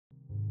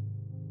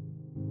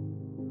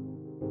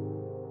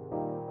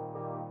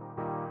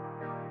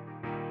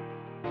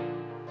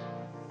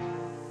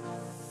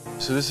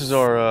So this is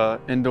our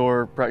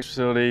indoor practice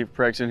facility,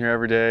 practicing here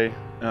every day.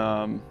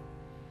 Yeah,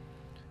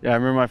 I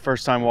remember my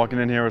first time walking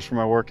in here was for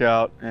my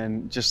workout,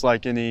 and just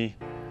like any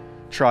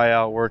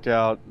tryout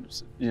workout,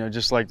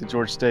 just like the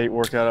Georgia State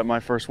workout at my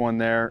first one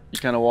there, you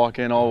kind of walk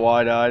in all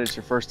wide-eyed. It's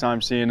your first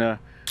time seeing a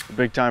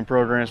big-time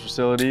program's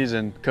facilities,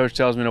 and coach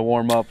tells me to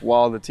warm up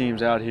while the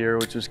team's out here,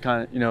 which was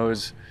kind of, it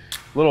was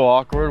a little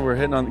awkward. We're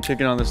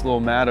kicking on this little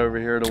mat over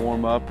here to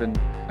warm up, and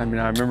I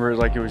remember it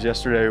like it was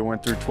yesterday. We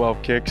went through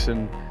 12 kicks,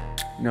 and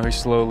he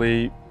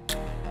slowly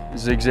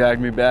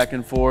zigzagged me back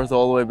and forth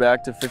all the way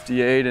back to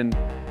 58, and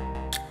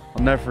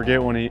I'll never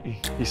forget when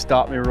he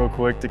stopped me real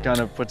quick to kind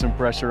of put some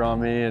pressure on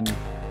me. And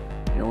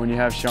when you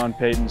have Sean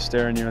Payton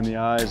staring you in the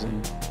eyes,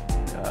 and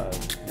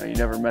you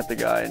never met the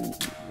guy, and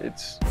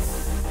it's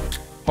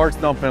heart's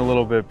thumping a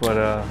little bit, but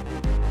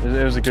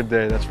it was a good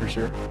day, that's for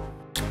sure.